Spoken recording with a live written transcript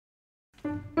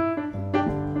I've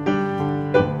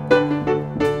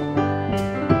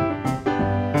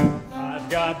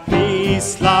got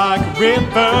peace like a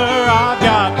river. I've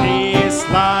got peace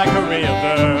like a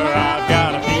river. I've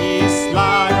got a peace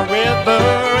like a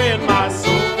river in my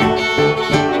soul.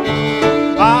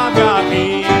 I've got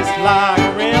peace like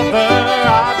a river.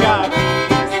 I've got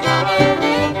peace like a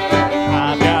river.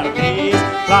 I've got a peace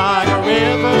like a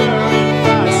river in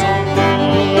my soul.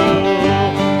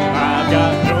 I've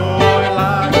got joy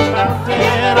like a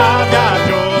fountain. I've got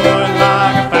joy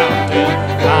like a fountain.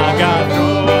 I've got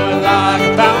joy like a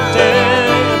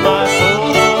fountain in my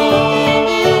soul.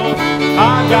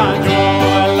 I've got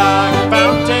joy like a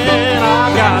fountain.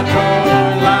 I've got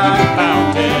joy like a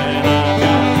fountain. I've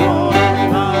got joy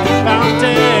like a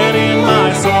fountain in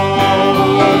my soul.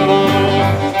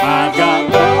 I've got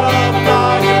love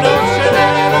like an ocean,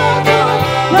 and I've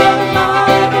got love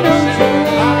like an ocean.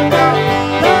 I've got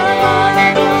love like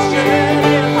an ocean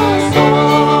in my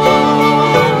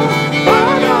soul.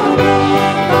 I've got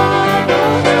love like an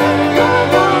ocean. I've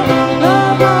got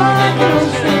love like an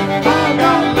ocean. I've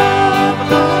got love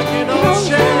like an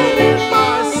ocean in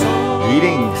my soul.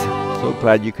 Greetings. So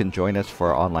glad you can join us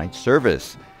for our online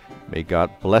service. May God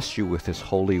bless you with His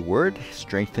holy word,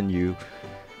 strengthen you.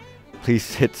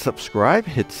 Please hit subscribe,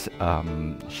 hit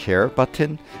share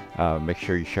button. Make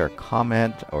sure you share a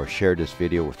comment or share this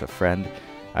video with a friend.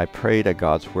 I pray that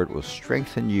God's word will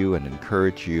strengthen you and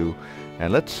encourage you.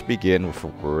 And let's begin with a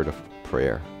word of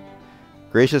prayer.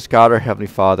 Gracious God, our Heavenly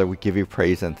Father, we give you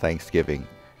praise and thanksgiving.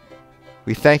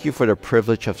 We thank you for the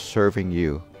privilege of serving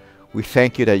you. We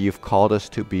thank you that you've called us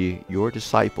to be your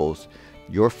disciples,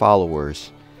 your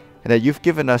followers, and that you've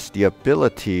given us the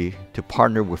ability to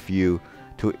partner with you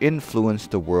to influence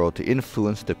the world, to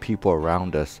influence the people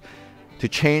around us, to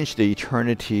change the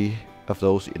eternity of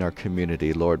those in our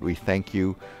community. Lord, we thank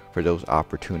you for those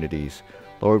opportunities.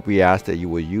 Lord, we ask that you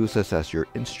will use us as your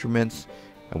instruments,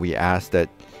 and we ask that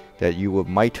you will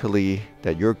mightily,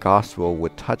 that your gospel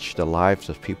would touch the lives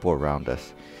of people around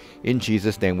us. In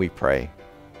Jesus' name we pray.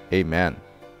 Amen.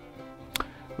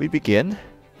 We begin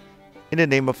in the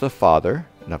name of the Father,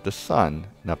 and of the Son,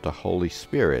 and of the Holy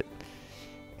Spirit.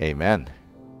 Amen.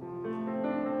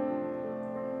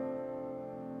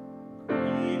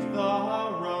 Greet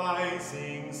the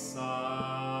rising sun,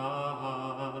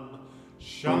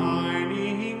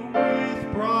 shining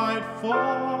with bright force,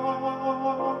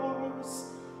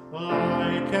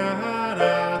 like an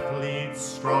athlete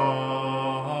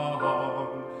strong,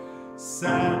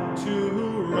 set to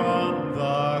run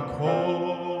the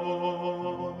course.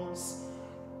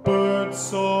 Birds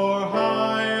soar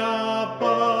high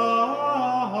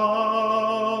above,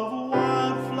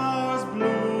 wildflowers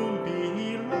bloom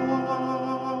below.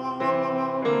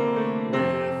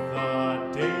 With the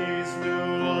day's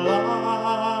new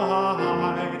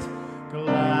light,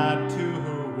 glad to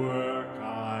work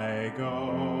I go.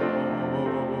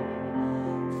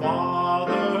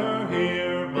 Father,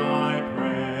 hear my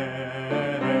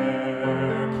prayer.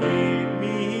 Keep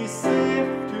me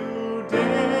safe today.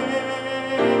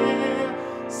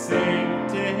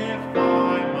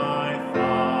 Sanctify my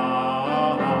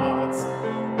thoughts,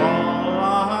 all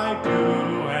I do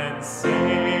and say,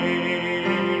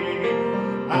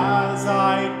 as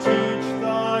I teach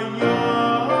the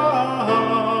young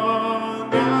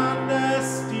and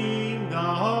esteem the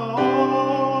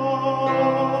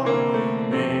old.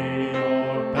 May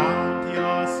your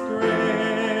bounteous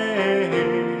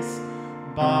grace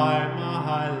by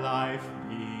my life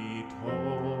be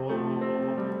told.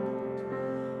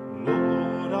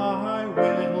 Lord, I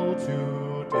will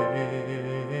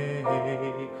today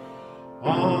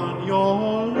on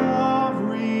your love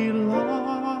rely.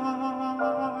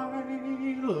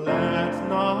 Let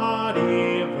not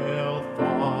evil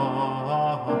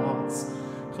thoughts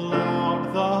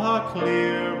cloud the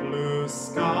clear blue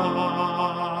sky.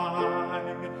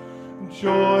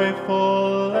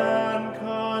 Joyful and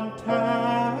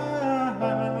content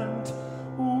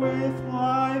with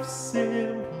life's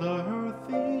simpler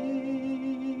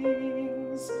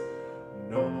things,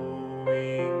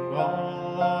 knowing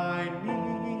all I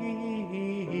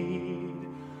need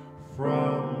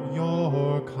from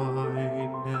your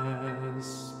kindness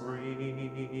springs.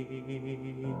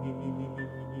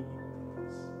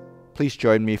 Please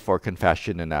join me for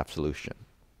confession and absolution.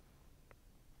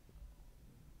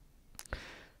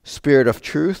 Spirit of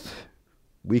truth,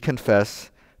 we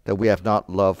confess that we have not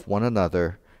loved one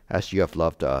another as you have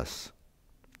loved us.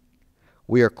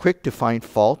 We are quick to find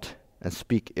fault and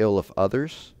speak ill of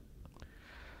others.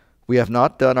 We have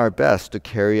not done our best to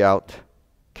carry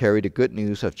the good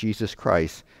news of Jesus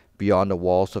Christ beyond the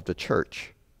walls of the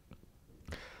church.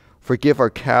 Forgive our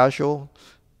casual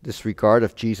disregard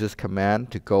of Jesus'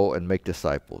 command to go and make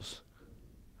disciples.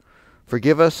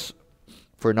 Forgive us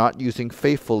for not using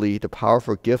faithfully the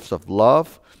powerful gifts of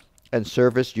love and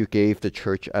service you gave the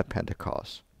church at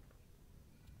Pentecost.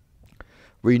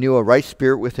 Renew a right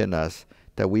spirit within us,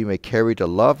 that we may carry the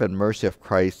love and mercy of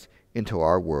Christ into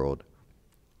our world.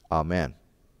 Amen.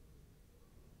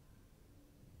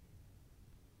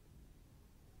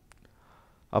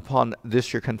 Upon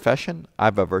this your confession, I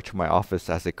have averred to my office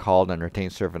as a called and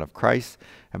ordained servant of Christ,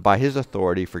 and by his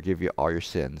authority forgive you all your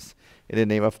sins. In the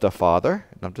name of the Father,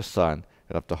 and of the Son,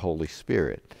 and of the Holy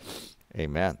Spirit.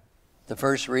 Amen. The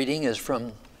first reading is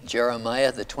from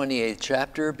Jeremiah, the 28th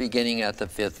chapter, beginning at the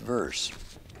 5th verse.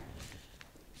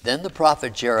 Then the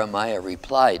prophet Jeremiah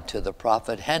replied to the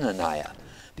prophet Hananiah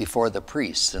before the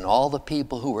priests and all the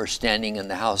people who were standing in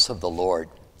the house of the Lord.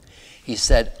 He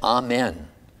said, Amen.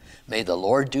 May the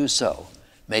Lord do so.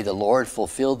 May the Lord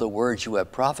fulfill the words you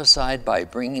have prophesied by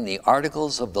bringing the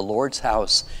articles of the Lord's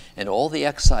house and all the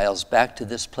exiles back to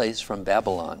this place from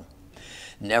Babylon.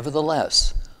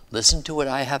 Nevertheless, listen to what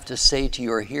I have to say to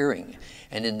your hearing,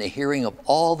 and in the hearing of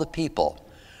all the people.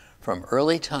 From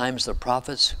early times the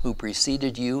prophets who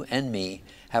preceded you and me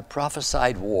have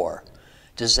prophesied war,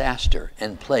 disaster,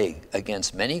 and plague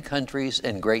against many countries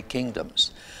and great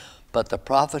kingdoms. But the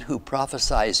prophet who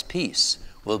prophesies peace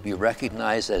will be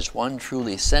recognized as one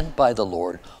truly sent by the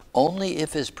Lord only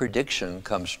if his prediction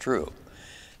comes true.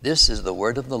 This is the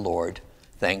word of the Lord.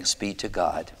 Thanks be to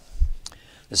God.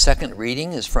 The second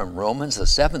reading is from Romans, the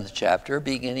 7th chapter,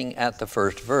 beginning at the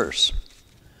 1st verse.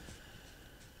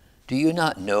 Do you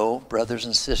not know, brothers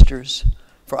and sisters,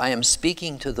 for I am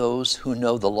speaking to those who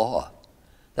know the law,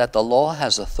 that the law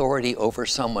has authority over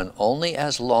someone only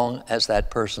as long as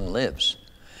that person lives?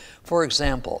 For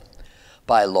example,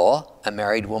 by law, a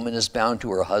married woman is bound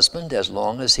to her husband as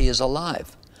long as he is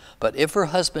alive. But if her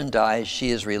husband dies, she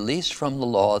is released from the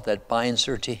law that binds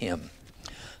her to him.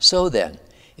 So then,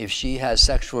 if she has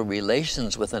sexual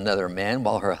relations with another man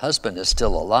while her husband is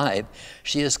still alive,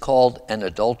 she is called an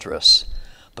adulteress.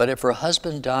 But if her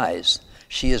husband dies,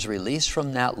 she is released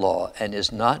from that law and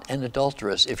is not an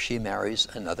adulteress if she marries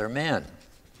another man.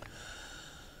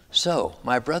 So,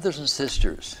 my brothers and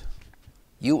sisters,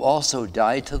 you also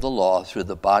died to the law through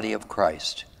the body of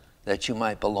Christ, that you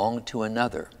might belong to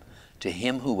another, to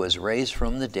him who was raised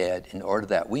from the dead, in order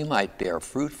that we might bear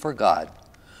fruit for God.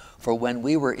 For when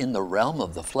we were in the realm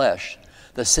of the flesh,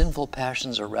 the sinful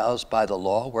passions aroused by the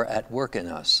law were at work in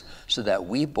us, so that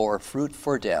we bore fruit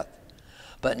for death.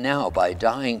 But now, by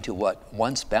dying to what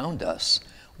once bound us,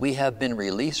 we have been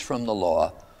released from the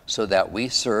law, so that we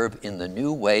serve in the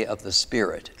new way of the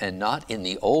Spirit, and not in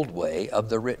the old way of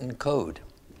the written code.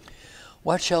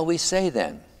 What shall we say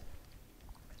then?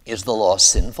 Is the law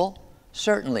sinful?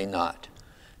 Certainly not.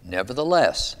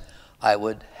 Nevertheless, I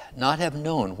would not have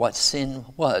known what sin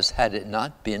was had it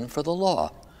not been for the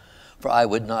law. For I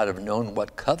would not have known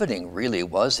what coveting really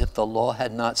was if the law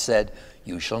had not said,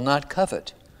 "You shall not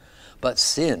covet." But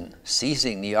sin,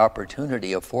 seizing the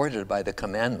opportunity afforded by the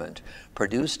commandment,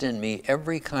 produced in me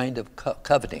every kind of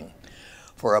coveting.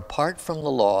 For apart from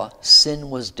the law, sin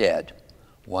was dead.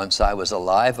 Once I was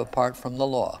alive apart from the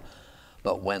law.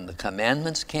 But when the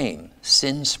commandments came,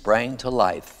 sin sprang to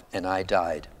life, and I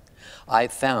died. I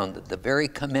found that the very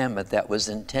commandment that was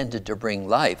intended to bring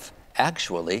life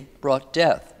actually brought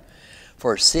death.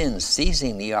 For sin,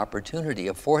 seizing the opportunity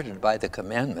afforded by the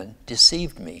commandment,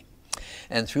 deceived me,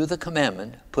 and through the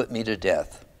commandment put me to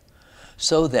death.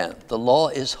 So then, the law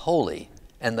is holy,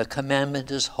 and the commandment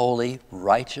is holy,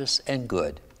 righteous, and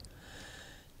good.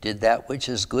 Did that which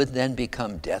is good then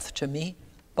become death to me?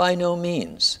 By no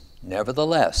means.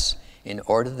 Nevertheless, in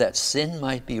order that sin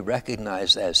might be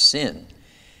recognized as sin,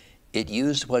 it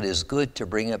used what is good to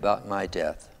bring about my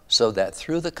death, so that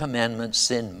through the commandment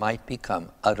sin might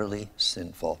become utterly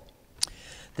sinful.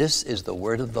 This is the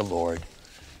word of the Lord.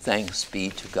 Thanks be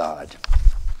to God.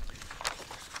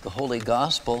 The Holy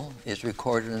Gospel is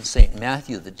recorded in St.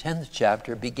 Matthew, the 10th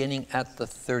chapter, beginning at the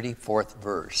 34th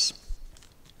verse.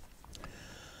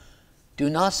 Do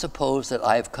not suppose that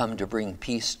I have come to bring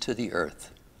peace to the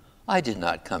earth. I did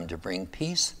not come to bring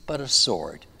peace, but a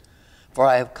sword. For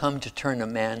I have come to turn a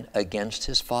man against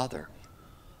his father,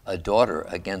 a daughter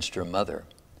against her mother,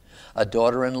 a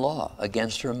daughter-in-law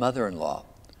against her mother-in-law.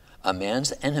 A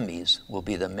man's enemies will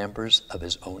be the members of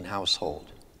his own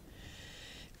household.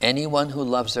 Anyone who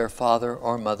loves their father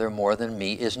or mother more than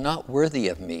me is not worthy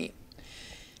of me.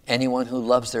 Anyone who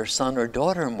loves their son or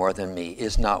daughter more than me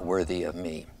is not worthy of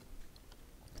me.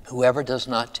 Whoever does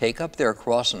not take up their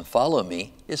cross and follow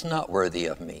me is not worthy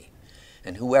of me.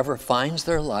 And whoever finds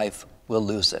their life will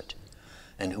lose it.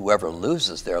 and whoever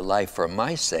loses their life for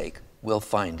my sake will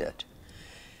find it.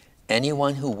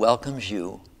 Anyone who welcomes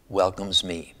you welcomes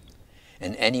me,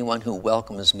 and anyone who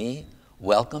welcomes me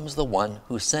welcomes the one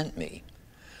who sent me.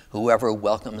 Whoever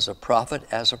welcomes a prophet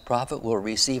as a prophet will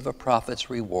receive a prophet's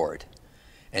reward,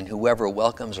 and whoever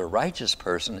welcomes a righteous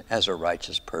person as a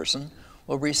righteous person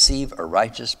will receive a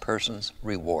righteous person's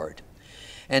reward.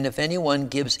 And if anyone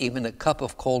gives even a cup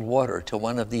of cold water to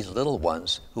one of these little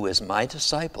ones who is my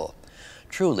disciple,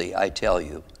 truly I tell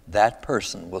you, that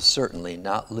person will certainly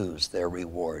not lose their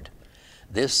reward.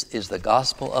 This is the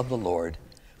gospel of the Lord.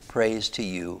 Praise to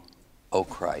you, O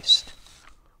Christ.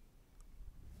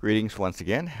 Greetings once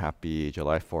again. Happy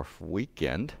July 4th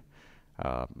weekend.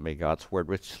 May God's word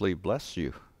richly bless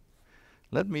you.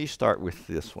 Let me start with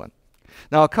this one.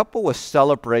 Now, a couple was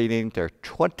celebrating their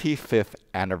 25th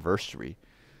anniversary.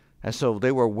 And so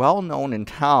they were well known in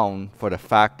town for the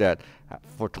fact that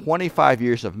for 25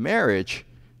 years of marriage,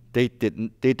 they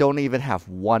don't even have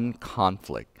one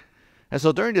conflict. And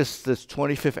so during this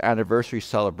 25th anniversary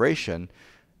celebration,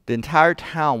 the entire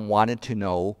town wanted to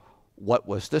know what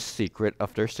was the secret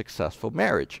of their successful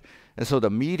marriage. And so the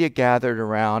media gathered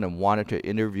around and wanted to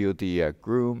interview the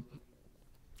groom.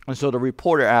 And so the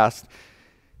reporter asked,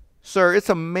 "Sir, it's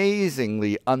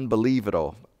amazingly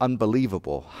unbelievable.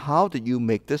 How did you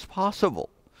make this possible?"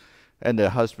 And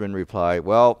the husband replied,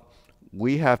 "Well,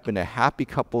 we have been a happy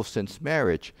couple since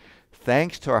marriage,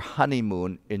 thanks to our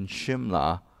honeymoon in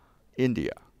Shimla,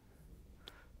 India."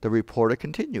 The reporter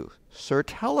continued, "Sir,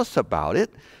 tell us about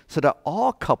it so that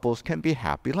all couples can be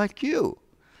happy like you."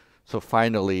 So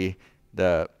finally,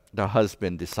 the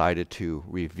husband decided to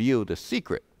reveal the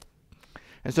secret.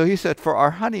 And so he said, "For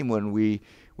our honeymoon, we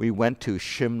went to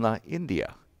Shimla,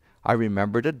 India. I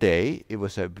remember the day. It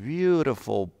was a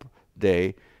beautiful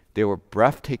day. There were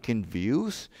breathtaking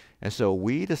views, and so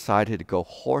we decided to go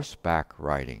horseback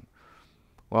riding.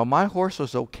 Well, my horse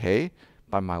was okay,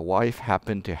 but my wife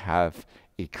happened to have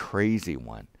a crazy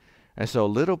one. And so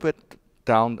a little bit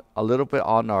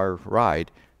on our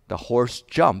ride, the horse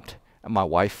jumped and my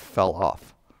wife fell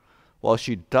off. Well,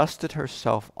 she dusted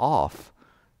herself off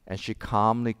and she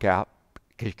calmly got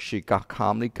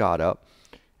up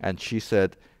and she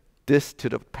said,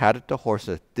 patted the horse,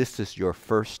 said, "This is your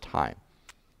first time."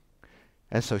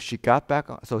 And so she got back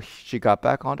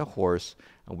on the horse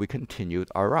and we continued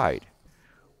our ride.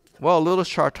 Well, a little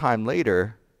short time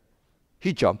later,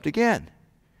 he jumped again.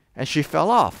 And she fell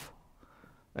off.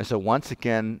 And so once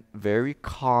again, very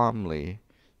calmly,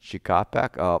 she got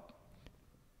back up,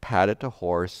 patted the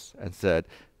horse, and said,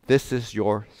 "This is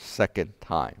your second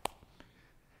time."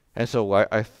 And so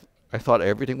I thought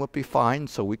everything would be fine,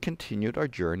 so we continued our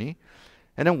journey.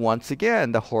 And then once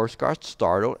again, the horse got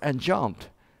startled and jumped.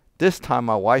 This time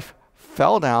my wife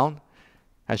fell down,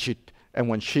 and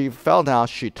when she fell down,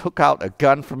 she took out a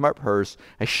gun from her purse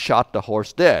and shot the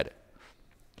horse dead.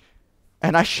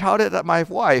 And I shouted at my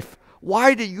wife,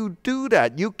 "Why did you do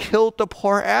that? You killed the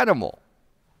poor animal."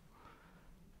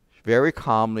 Very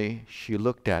calmly, she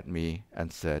looked at me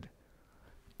and said,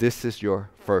 "This is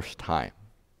your first time."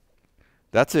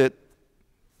 That's it.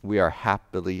 We are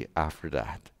happily after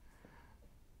that.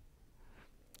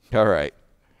 All right.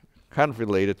 Kind of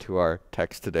related to our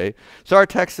text today. So our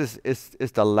text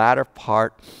is the latter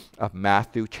part of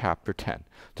Matthew chapter 10.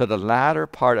 So the latter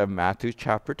part of Matthew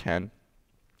chapter 10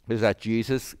 is that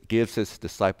Jesus gives his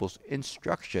disciples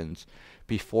instructions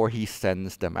before he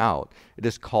sends them out. It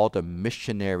is called the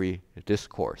missionary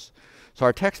discourse. So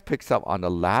our text picks up on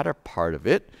the latter part of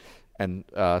it and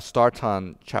starts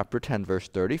on chapter 10, verse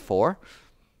 34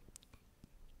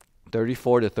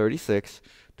 to 36.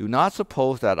 "Do not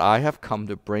suppose that I have come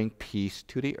to bring peace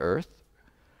to the earth.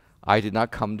 I did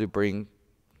not come to bring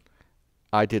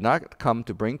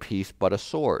peace, but a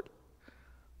sword.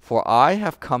 For I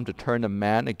have come to turn a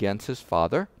man against his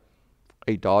father,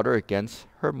 a daughter against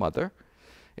her mother,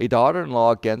 a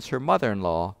daughter-in-law against her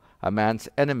mother-in-law. A man's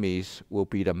enemies will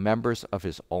be the members of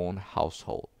his own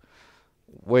household."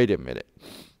 Wait a minute.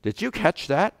 Did you catch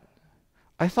that?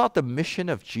 I thought the mission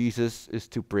of Jesus is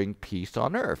to bring peace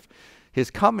on earth. His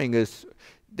coming is,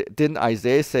 didn't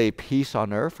Isaiah say peace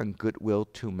on earth and goodwill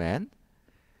to men?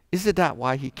 Isn't that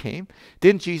why he came?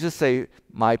 Didn't Jesus say,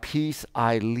 "My peace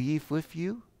I leave with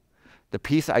you"? The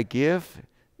peace I give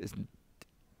is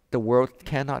the world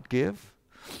cannot give.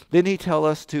 Didn't he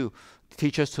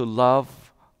teach us to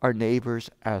love our neighbors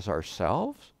as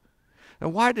ourselves?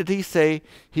 And why did he say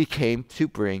he came to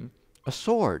bring a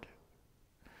sword?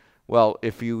 Well,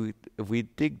 if we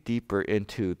dig deeper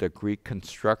into the Greek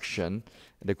construction,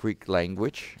 the Greek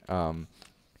language,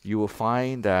 you will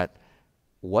find that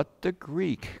what the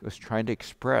Greek was trying to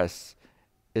express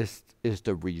is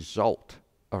the result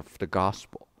of the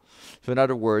gospel. So in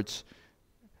other words,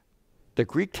 the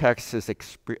Greek text is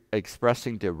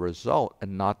expressing the result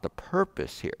and not the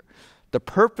purpose here. The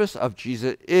purpose of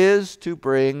Jesus is to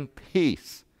bring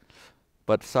peace,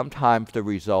 but sometimes the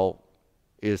result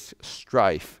is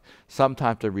strife.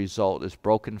 Sometimes the result is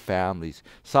broken families.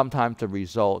 Sometimes the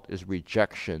result is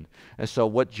rejection. And so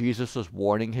what Jesus was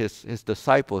warning his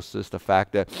disciples is the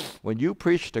fact that when you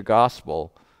preach the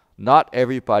gospel, not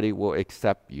everybody will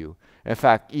accept you. In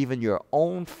fact, even your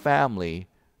own family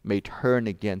may turn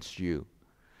against you.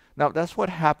 Now, that's what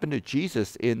happened to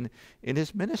Jesus in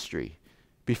his ministry.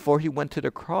 Before he went to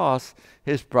the cross,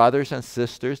 his brothers and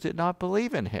sisters did not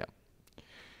believe in him.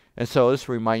 And so this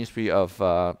reminds me of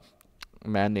a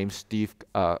man named Steve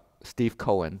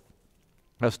Cohen.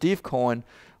 Now, Steve Cohen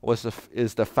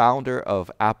is the founder of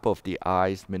Apple of the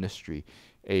Eyes Ministry,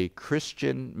 a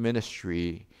Christian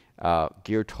ministry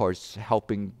geared towards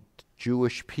helping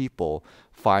Jewish people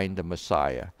find the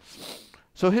Messiah.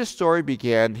 So his story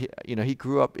began, he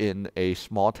grew up in a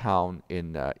small town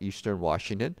in eastern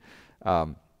Washington.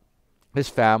 His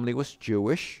family was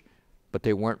Jewish, but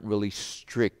they weren't really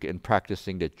strict in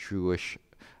practicing the Jewish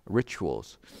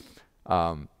rituals.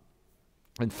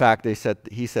 In fact,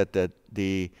 he said that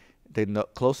the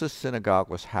closest synagogue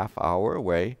was half hour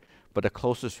away, but the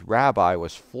closest rabbi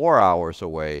was 4 hours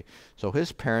away. So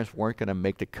his parents weren't going to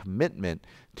make the commitment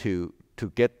to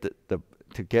get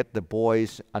the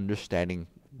boys understanding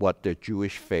what the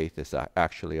Jewish faith is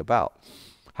actually about.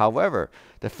 However,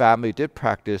 the family did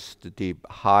practice the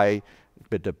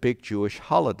big Jewish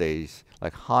holidays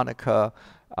like Hanukkah,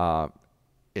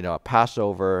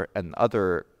 Passover, and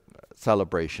other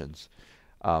celebrations.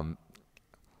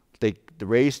 They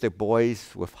raised the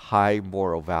boys with high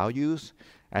moral values,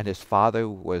 and his father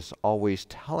was always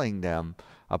telling them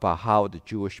about how the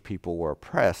Jewish people were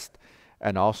oppressed,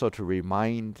 and also to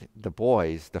remind the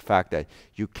boys the fact that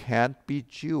you can't be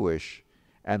Jewish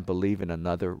and believe in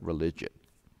another religion.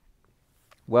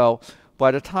 Well,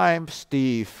 by the time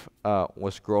Steve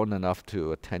was grown enough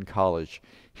to attend college,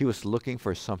 he was looking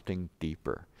for something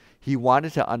deeper. He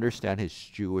wanted to understand his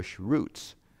Jewish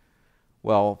roots.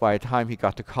 Well, by the time he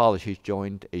got to college, he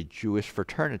joined a Jewish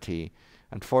fraternity.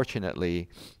 Unfortunately,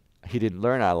 he didn't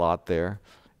learn a lot there.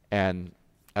 And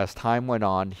as time went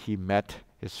on, he met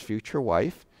his future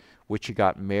wife, which he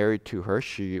got married to her.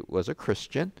 She was a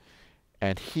Christian,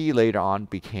 and he later on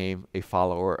became a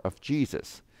follower of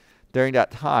Jesus. During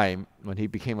that time, when he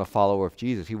became a follower of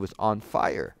Jesus, he was on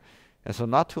fire. And so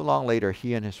not too long later,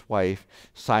 he and his wife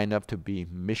signed up to be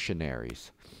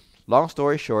missionaries. Long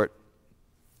story short,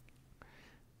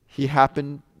 he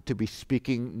happened to be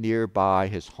speaking nearby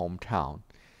his hometown,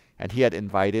 and he had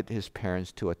invited his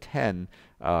parents to attend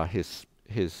his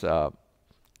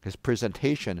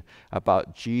presentation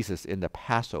about Jesus in the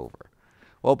Passover.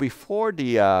 Well, before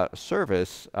the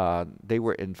service, they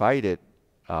were invited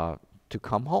to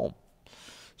come home.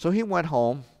 So he went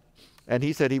home, and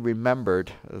he said he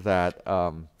remembered that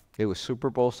it was Super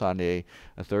Bowl Sunday,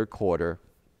 the third quarter,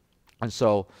 and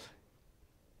so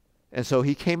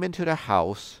he came into the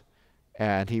house,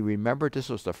 and he remembered this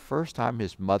was the first time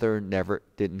his mother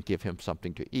didn't give him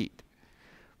something to eat.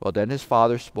 Well, then his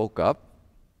father spoke up.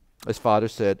 His father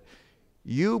said,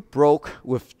 "You broke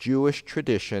with Jewish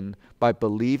tradition by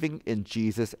believing in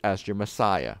Jesus as your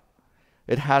Messiah.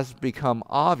 It has become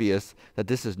obvious that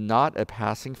this is not a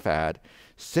passing fad,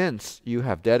 since you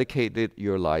have dedicated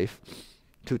your life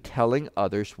to telling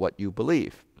others what you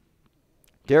believe.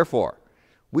 Therefore,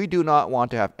 we do not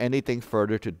want to have anything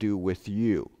further to do with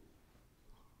you.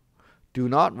 Do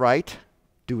not write,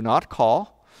 do not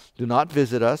call, do not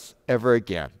visit us ever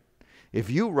again. If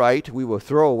you write, we will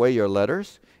throw away your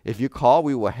letters. If you call,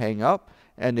 we will hang up.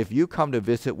 And if you come to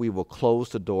visit, we will close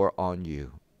the door on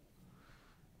you."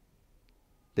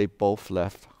 They both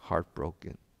left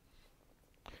heartbroken.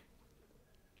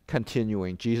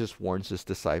 Continuing, Jesus warns his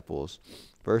disciples.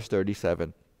 Verse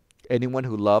 37, "Anyone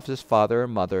who loves his father or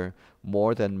mother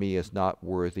more than me is not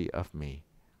worthy of me.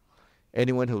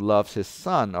 Anyone who loves his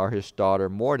son or his daughter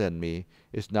more than me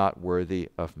is not worthy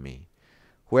of me.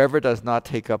 Whoever does not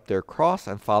take up their cross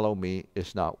and follow me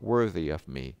is not worthy of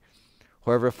me.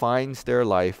 Whoever finds their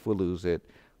life will lose it.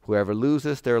 Whoever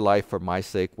loses their life for my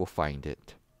sake will find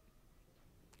it."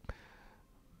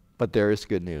 But there is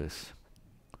good news.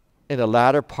 In the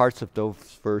latter parts of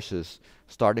those verses,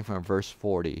 starting from verse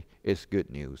 40, is good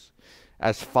news.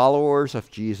 As followers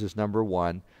of Jesus, number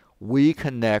one, we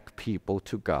connect people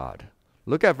to God.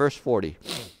 Look at verse 40.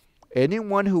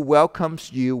 "Anyone who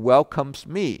welcomes you welcomes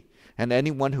me, and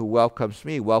anyone who welcomes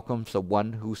me welcomes the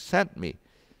one who sent me."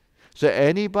 So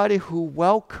anybody who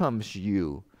welcomes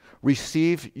you,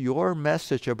 receives your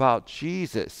message about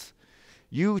Jesus,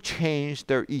 you change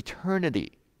their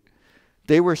eternity.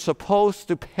 They were supposed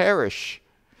to perish,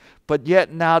 but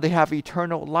yet now they have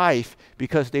eternal life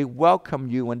because they welcome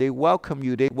you. When they welcome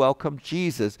you, they welcome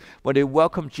Jesus. When they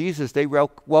welcome Jesus, they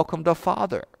welcome the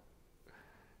Father.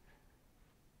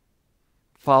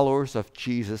 Followers of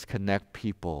Jesus connect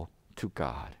people to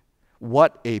God.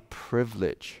 What a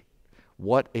privilege.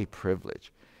 What a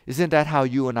privilege. Isn't that how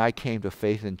you and I came to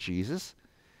faith in Jesus?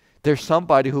 There's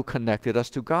somebody who connected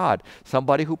us to God,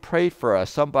 somebody who prayed for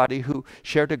us, somebody who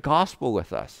shared the gospel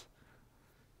with us.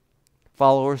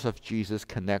 Followers of Jesus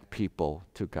connect people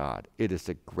to God. It is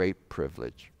a great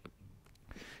privilege.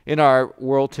 In our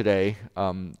world today,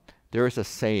 there is a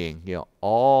saying,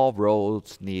 all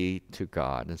roads lead to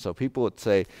God. And so people would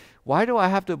say, why do I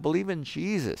have to believe in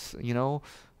Jesus?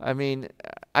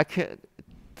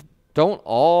 Don't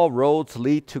all roads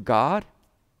lead to God?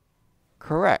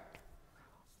 Correct.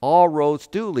 All roads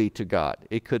do lead to God.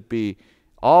 It could be,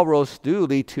 all roads do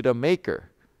lead to the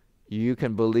Maker. You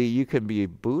can be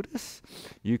Buddhist,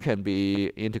 you can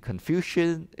be into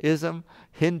Confucianism,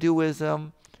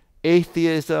 Hinduism,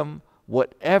 atheism,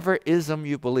 whatever ism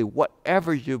you believe,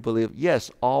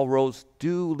 yes, all roads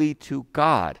do lead to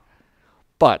God.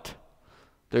 But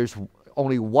there's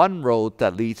only one road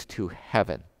that leads to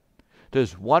heaven.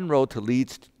 There's one road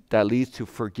that leads to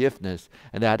forgiveness,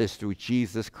 and that is through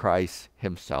Jesus Christ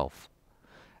himself.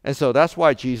 And so that's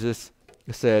why Jesus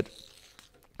said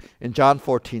in John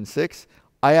 14:6,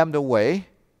 I am the way,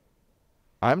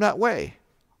 I am that way,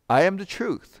 I am the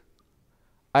truth,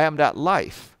 I am that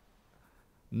life.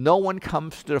 No one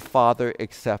comes to the Father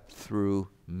except through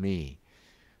me.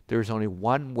 There is only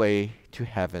one way to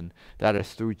heaven, that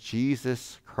is through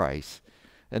Jesus Christ.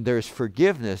 And there is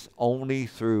forgiveness only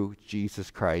through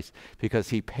Jesus Christ because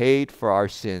he paid for our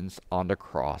sins on the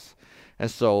cross.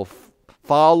 And so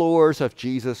followers of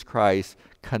Jesus Christ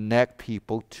connect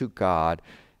people to God.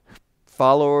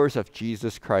 Followers of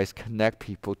Jesus Christ connect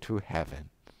people to heaven.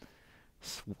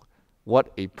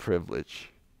 What a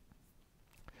privilege.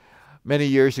 Many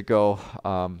years ago,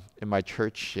 in my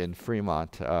church in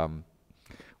Fremont,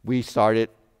 we started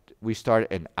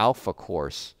an Alpha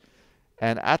course.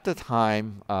 And at the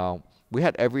time, we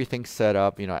had everything set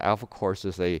up. Alpha course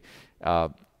is a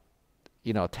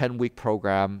 10-week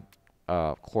program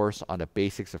course on the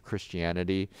basics of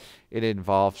Christianity. It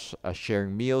involves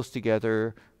sharing meals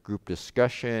together, group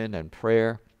discussion, and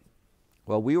prayer.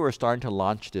 Well, we were starting to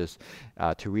launch this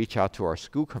to reach out to our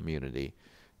school community.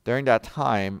 During that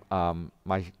time,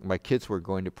 my kids were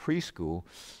going to preschool,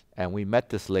 and we met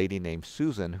this lady named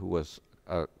Susan who was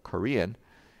Korean,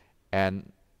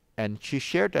 and she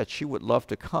shared that she would love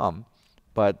to come,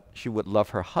 but she would love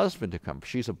her husband to come.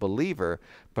 She's a believer,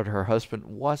 but her husband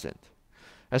wasn't.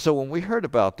 And so when we heard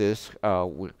about this,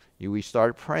 we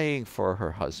started praying for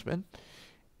her husband.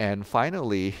 And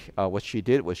finally, what she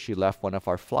did was she left one of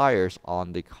our flyers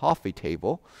on the coffee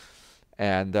table.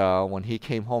 And when he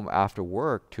came home after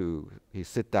work he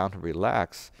sit down to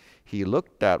relax, he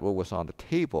looked at what was on the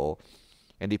table,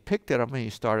 and he picked it up and he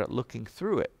started looking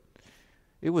through it.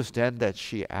 It was then that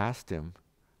she asked him,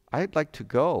 I'd like to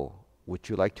go. Would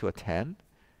you like to attend?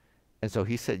 And so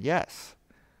he said yes.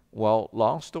 Well,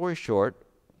 long story short,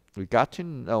 we got to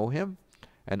know him,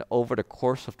 and over the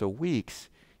course of the weeks,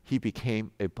 he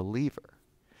became a believer.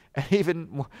 And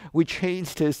even we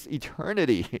changed his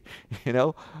eternity,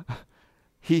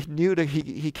 He knew that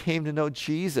he came to know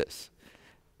Jesus.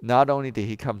 Not only did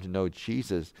he come to know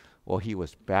Jesus, well, he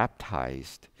was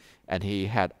baptized. And he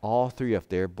had all three of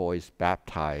their boys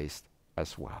baptized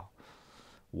as well.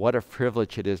 What a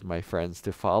privilege it is, my friends,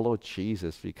 to follow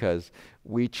Jesus, because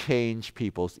we change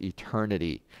people's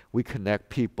eternity. We connect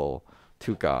people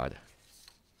to God.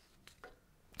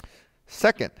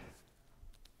 Second,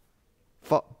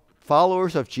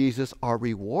 followers of Jesus are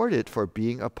rewarded for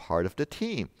being a part of the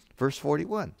team. Verse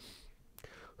 41,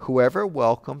 whoever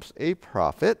welcomes a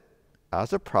prophet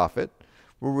as a prophet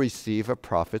will receive a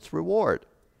prophet's reward.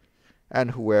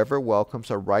 And whoever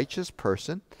welcomes a righteous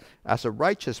person as a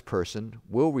righteous person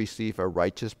will receive a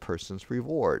righteous person's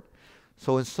reward.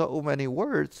 So in so many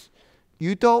words,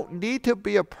 you don't need to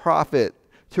be a prophet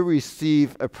to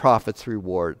receive a prophet's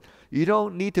reward. You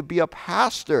don't need to be a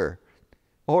pastor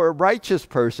or a righteous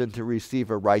person to receive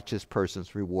a righteous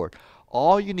person's reward.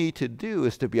 All you need to do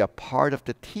is to be a part of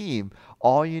the team.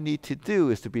 All you need to do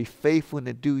is to be faithful and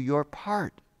to do your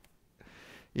part.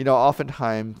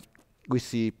 Oftentimes we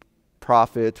see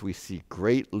prophets, we see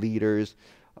great leaders,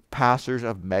 pastors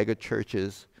of mega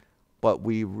churches, but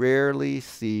we rarely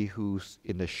see who's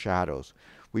in the shadows.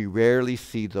 We rarely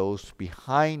see those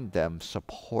behind them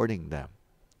supporting them.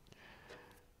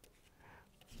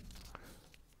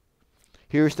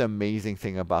 Here's the amazing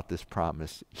thing about this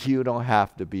promise. You don't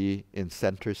have to be in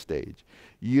center stage.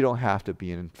 You don't have to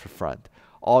be in front.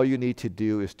 All you need to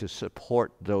do is to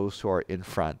support those who are in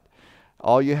front.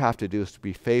 All you have to do is to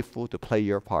be faithful, to play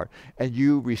your part, and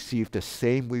you receive the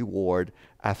same reward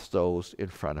as those in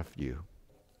front of you.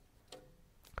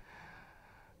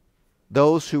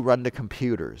 Those who run the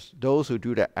computers, those who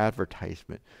do the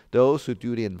advertisement, those who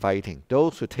do the inviting,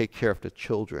 those who take care of the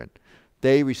children,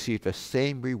 they receive the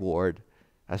same reward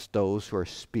as those who are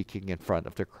speaking in front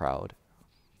of the crowd.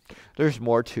 There's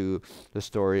more to the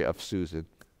story of Susan.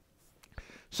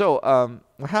 So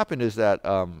what happened is that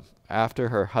after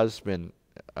her husband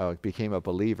became a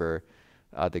believer,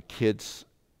 the kids,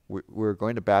 we were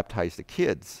going to baptize the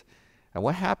kids. And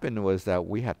what happened was that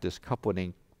we had this couple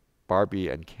named Barbie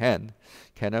and Ken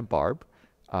and Barb,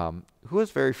 who was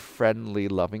a very friendly,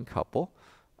 loving couple.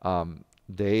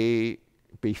 They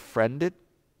befriended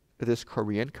this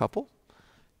Korean couple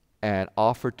and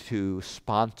offered to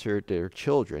sponsor their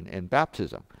children in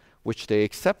baptism, which they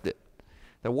accepted.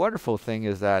 The wonderful thing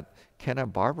is that Ken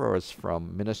and Barbara is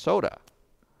from Minnesota.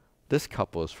 This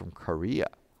couple is from Korea.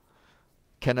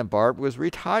 Ken and Barb was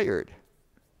retired.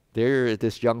 They're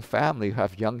this young family who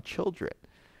have young children.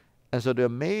 And so the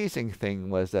amazing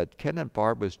thing was that Ken and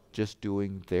Barb was just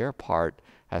doing their part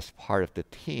as part of the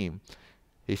team.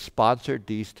 They sponsored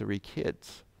these 3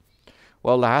 kids.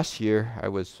 Well, last year I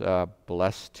was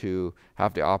blessed to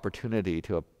have the opportunity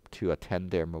to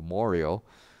attend their memorial.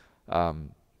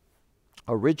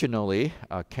 Originally,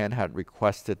 Ken had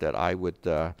requested that I would,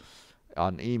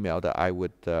 on email, that I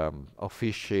would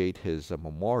officiate his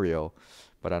memorial,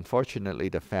 but unfortunately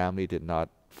the family did not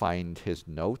find his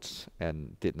notes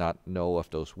and did not know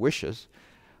of those wishes.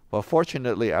 Well,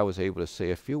 fortunately, I was able to say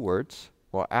a few words.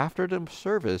 Well, after the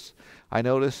service, I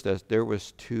noticed that there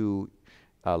was 2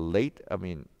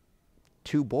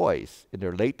 boys in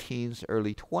their late teens,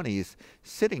 early 20s,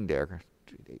 sitting there,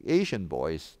 Asian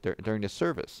boys, during the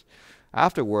service.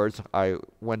 Afterwards, I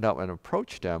went up and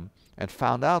approached them and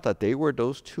found out that they were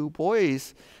those 2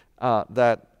 boys,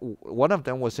 that one of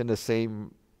them was in the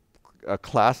same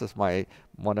class as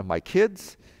one of my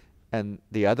kids, and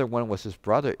the other one was his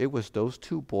brother. It was those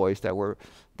 2 boys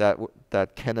that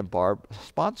Ken and Barb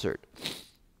sponsored.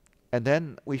 And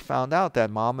then we found out that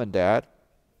mom and dad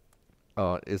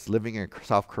is living in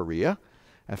South Korea,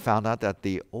 and found out that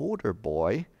the older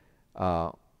boy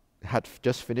had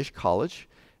just finished college,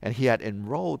 and he had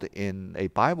enrolled in a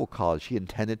Bible college. He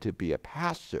intended to be a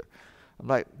pastor. I'm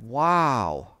like,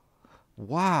 wow.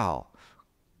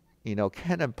 You know,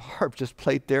 Ken and Barb just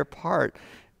played their part.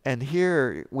 And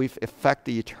here we've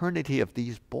affected the eternity of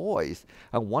these boys.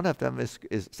 And one of them is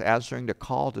answering the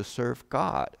call to serve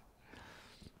God.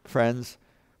 Friends,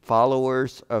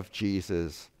 followers of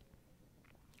Jesus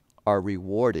are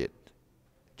rewarded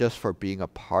just for being a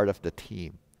part of the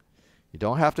team. You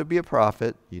don't have to be a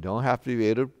prophet. You don't have to be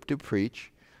able to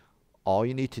preach. All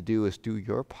you need to do is do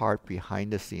your part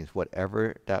behind the scenes,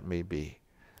 whatever that may be.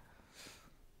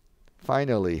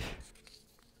 Finally,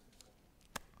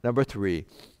 number 3,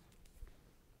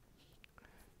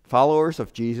 followers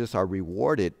of Jesus are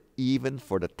rewarded even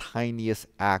for the tiniest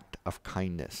act of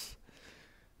kindness.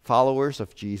 Followers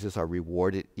of Jesus are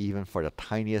rewarded even for the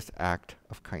tiniest act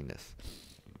of kindness.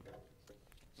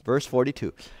 Verse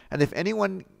 42, and if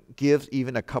anyone gives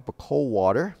even a cup of cold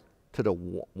water to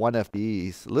one of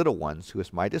these little ones who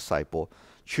is my disciple,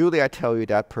 truly I tell you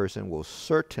that person will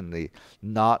certainly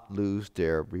not lose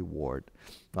their reward.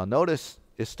 Now notice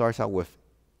it starts out with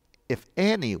if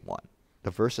anyone.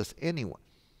 The verse says anyone.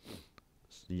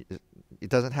 It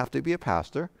doesn't have to be a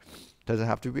pastor. It doesn't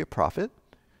have to be a prophet.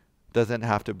 It doesn't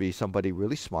have to be somebody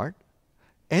really smart.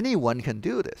 Anyone can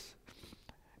do this.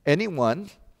 Anyone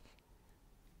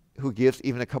who gives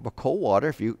even a cup of cold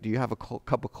water. Do you have a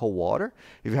cup of cold water?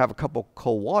 If you have a cup of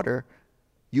cold water,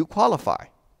 you qualify.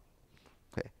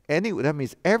 Okay. That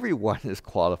means everyone is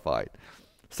qualified.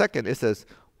 Second, it says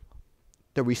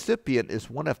the recipient is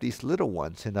one of these little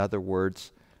ones. In other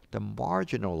words, the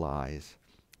marginalized,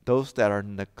 those that are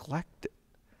neglected,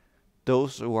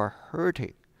 those who are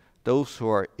hurting, those who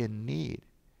are in need.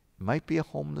 It might be a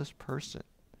homeless person.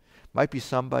 It might be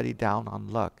somebody down on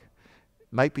luck.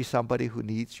 Might be somebody who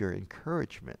needs your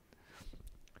encouragement.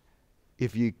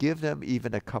 If you give them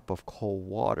even a cup of cold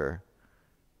water,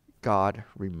 God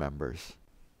remembers.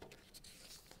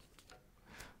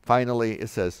 Finally, it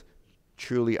says,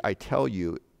 truly I tell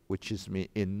you, which is me,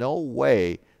 in no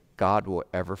way God will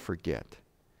ever forget.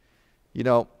 You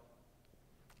know,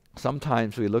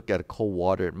 Sometimes we look at cold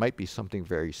water, it might be something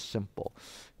very simple,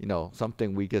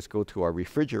 something we just go to our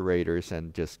refrigerators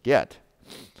and just get.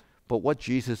 But what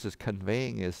Jesus is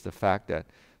conveying is the fact that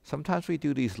sometimes we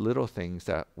do these little things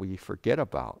that we forget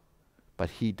about, but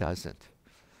he doesn't.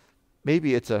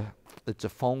 Maybe it's a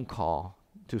phone call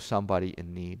to somebody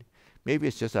in need. Maybe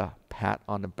it's just a pat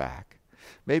on the back.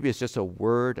 Maybe it's just a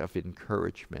word of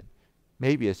encouragement.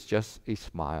 Maybe it's just a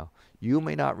smile. You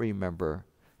may not remember,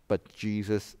 but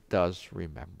Jesus does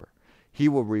remember. He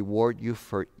will reward you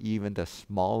for even the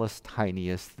smallest,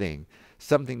 tiniest thing,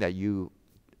 something that you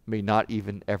may not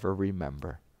even ever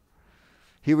remember.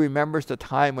 He remembers the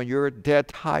time when you're dead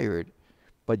tired,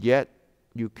 but yet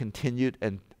you continued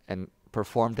and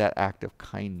performed that act of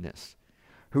kindness.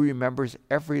 He remembers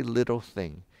every little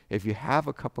thing. If you have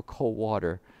a cup of cold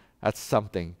water, that's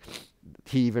something.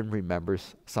 He even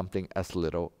remembers something as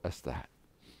little as that.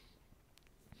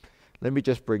 Let me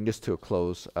just bring this to a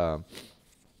close. I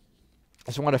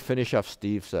just want to finish off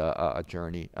Steve's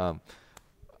journey.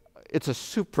 It's a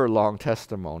super long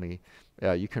testimony.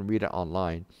 You can read it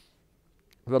online.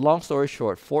 But long story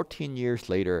short, 14 years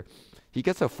later, he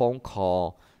gets a phone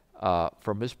call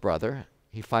from his brother.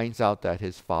 He finds out that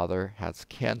his father has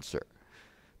cancer.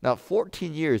 Now,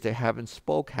 14 years, they haven't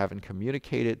haven't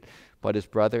communicated, but his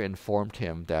brother informed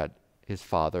him that his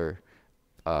father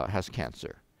has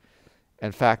cancer.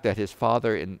 In fact, that his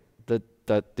father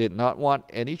did not want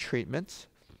any treatments.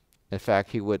 In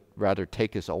fact, he would rather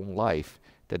take his own life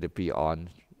than to be on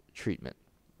treatment.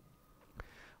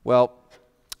 Well,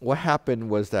 what happened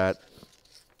was that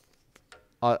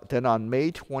then on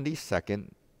May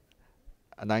 22nd,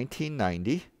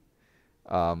 1990,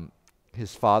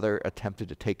 his father attempted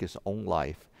to take his own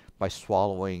life by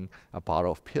swallowing a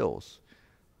bottle of pills.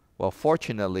 Well,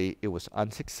 fortunately, it was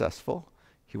unsuccessful.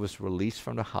 He was released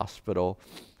from the hospital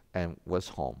and was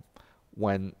home.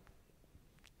 When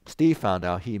Steve found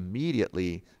out, he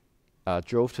immediately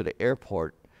drove to the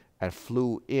airport and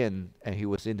flew in, and he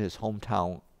was in his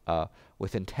hometown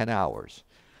within 10 hours.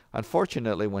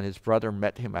 Unfortunately, when his brother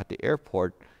met him at the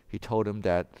airport, he told him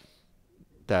that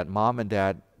mom and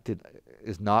dad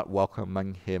is not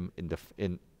welcoming him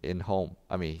in home.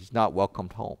 I mean, he's not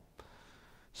welcomed home.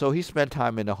 So he spent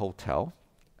time in a hotel.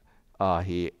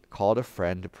 He called a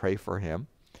friend to pray for him,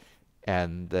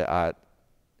 and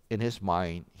in his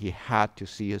mind, he had to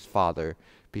see his father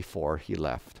before he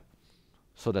left.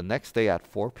 So the next day at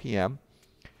 4 p.m.,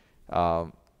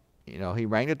 he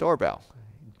rang the doorbell.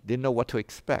 Didn't know what to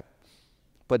expect.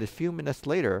 But a few minutes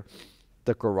later,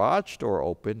 the garage door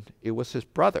opened. It was his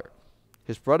brother.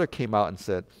 His brother came out and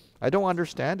said, "I don't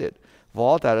understand it. Of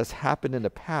all that has happened in the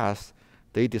past,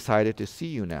 they decided to see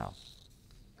you now."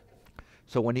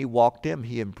 So when he walked in,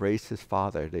 he embraced his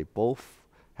father. They both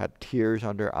had tears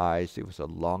on their eyes. It was a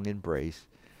long embrace.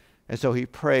 And so he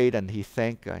prayed, and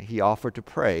he offered to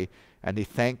pray, and he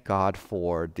thanked God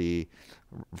for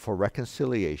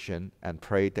reconciliation and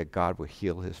prayed that God would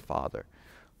heal his father.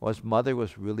 Well, his mother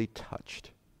was really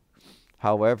touched.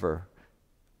 However,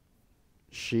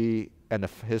 she and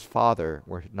his father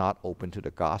were not open to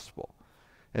the gospel.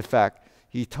 In fact,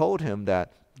 he told him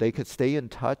that they could stay in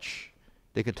touch,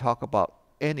 they could talk about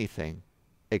anything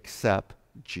except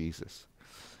Jesus.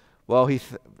 Well,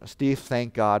 Steve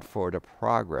thanked God for the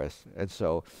progress, and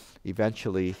so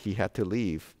eventually he had to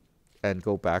leave and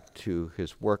go back to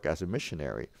his work as a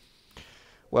missionary.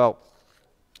 Well,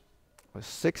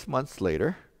 6 months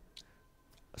later,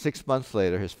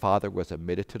 his father was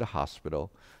admitted to the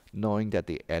hospital, knowing that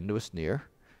the end was near.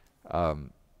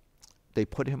 They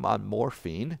put him on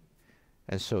morphine,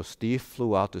 and so Steve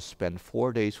flew out to spend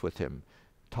 4 days with him,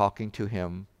 talking to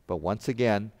him. But once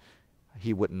again,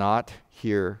 he would not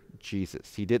hear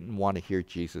Jesus. He didn't want to hear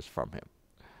Jesus from him.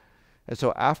 And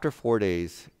so after 4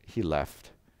 days, he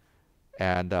left.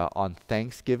 And on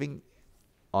Thanksgiving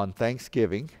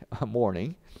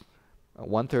morning,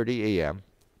 1:30 a.m.,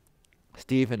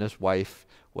 Steve and his wife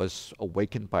was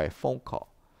awakened by a phone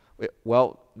call.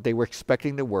 Well, they were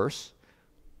expecting the worst,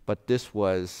 but this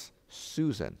was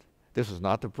Susan. This was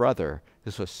not the brother.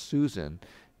 This was Susan,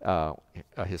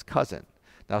 his cousin.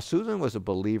 Now, Susan was a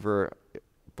believer.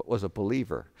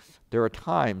 There are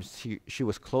times she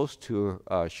was close to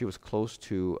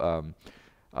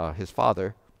his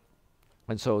father,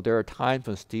 and so there are times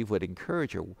when Steve would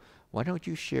encourage her, "Why don't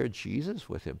you share Jesus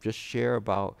with him? Just share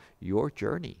about your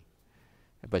journey."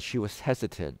 But she was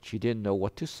hesitant. She didn't know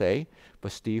what to say,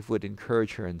 but Steve would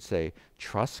encourage her and say,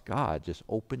 "Trust God. Just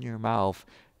open your mouth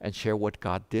and share what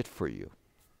God did for you."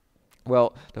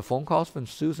 Well, the phone calls from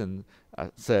Susan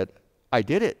said, "I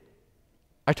did it.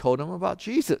 I told him about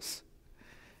Jesus."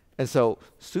 And so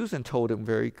Susan told him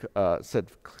said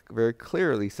very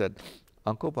clearly, said,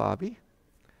 Uncle Bobby,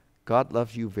 God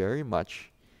loves you very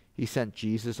much. He sent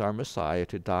Jesus, our Messiah,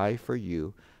 to die for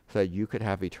you so that you could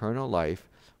have eternal life.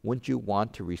 Wouldn't you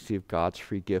want to receive God's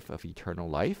free gift of eternal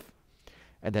life?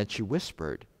 And then she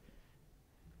whispered,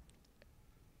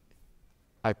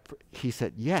 he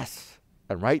said, yes.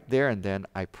 And right there and then,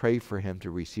 I prayed for him to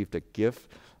receive the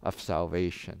gift of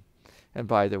salvation. And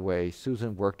by the way,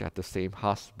 Susan worked at the same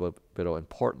hospital in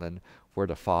Portland where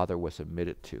the father was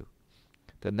admitted to.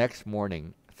 The next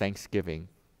morning, Thanksgiving,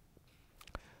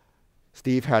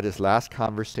 Steve had his last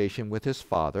conversation with his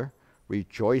father,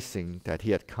 rejoicing that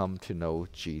he had come to know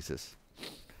Jesus.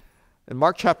 In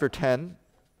Mark chapter 10,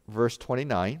 verse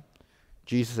 29,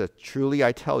 Jesus said, truly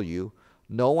I tell you,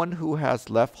 no one who has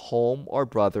left home or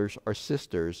brothers or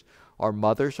sisters or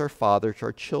mothers or fathers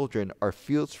or children or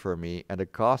fields for me and the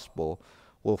gospel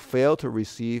will fail to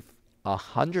receive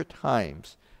 100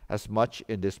 times as much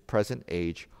in this present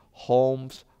age,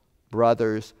 homes,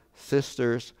 brothers,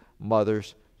 sisters,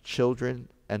 mothers, children,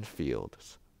 and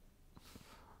fields.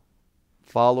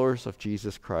 Followers of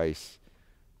Jesus Christ,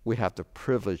 we have the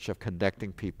privilege of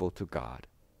connecting people to God.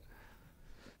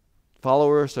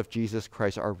 Followers of Jesus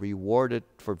Christ are rewarded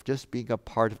for just being a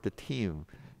part of the team.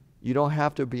 You don't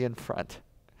have to be in front,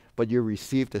 but you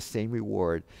receive the same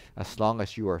reward as long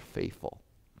as you are faithful.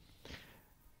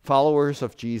 Followers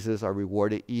of Jesus are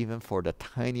rewarded even for the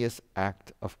tiniest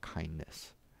act of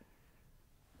kindness.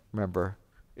 Remember,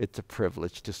 it's a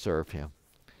privilege to serve him.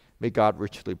 May God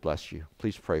richly bless you.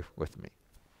 Please pray with me.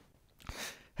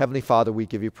 Heavenly Father, we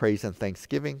give you praise and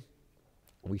thanksgiving.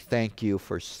 We thank you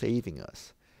for saving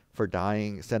us, for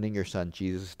dying, sending your son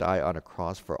Jesus to die on a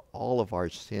cross for all of our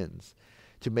sins,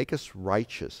 to make us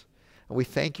righteous. And we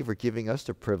thank you for giving us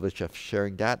the privilege of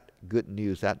sharing that good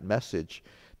news, that message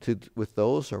with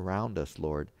those around us,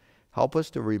 Lord. Help us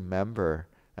to remember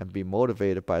and be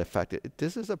motivated by the fact that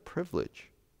this is a privilege.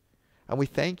 And we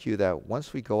thank you that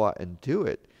once we go out and do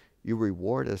it, you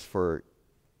reward us for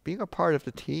being a part of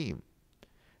the team.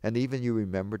 And even you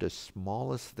remember the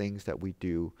smallest things that we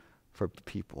do for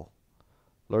people.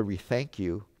 Lord, we thank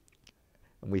you,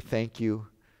 and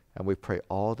we pray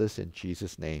all this in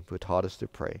Jesus' name, who taught us to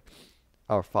pray.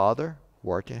 Our Father,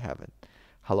 who art in heaven,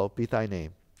 hallowed be thy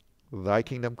name. Thy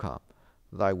kingdom come,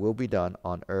 thy will be done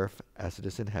on earth as it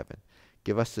is in heaven.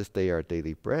 Give us this day our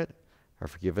daily bread, and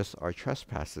forgive us our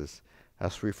trespasses,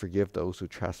 as we forgive those who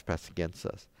trespass against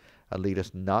us. And lead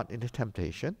us not into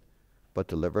temptation, but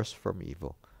deliver us from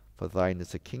evil. For thine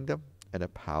is the kingdom, and the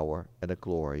power, and the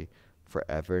glory,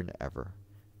 forever and ever.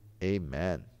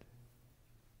 Amen.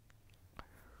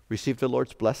 Receive the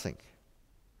Lord's blessing.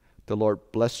 The Lord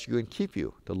bless you and keep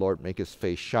you. The Lord make his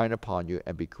face shine upon you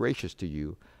and be gracious to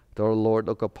you. The Lord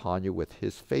look upon you with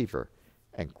his favor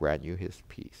and grant you his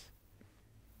peace.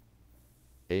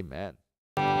 Amen.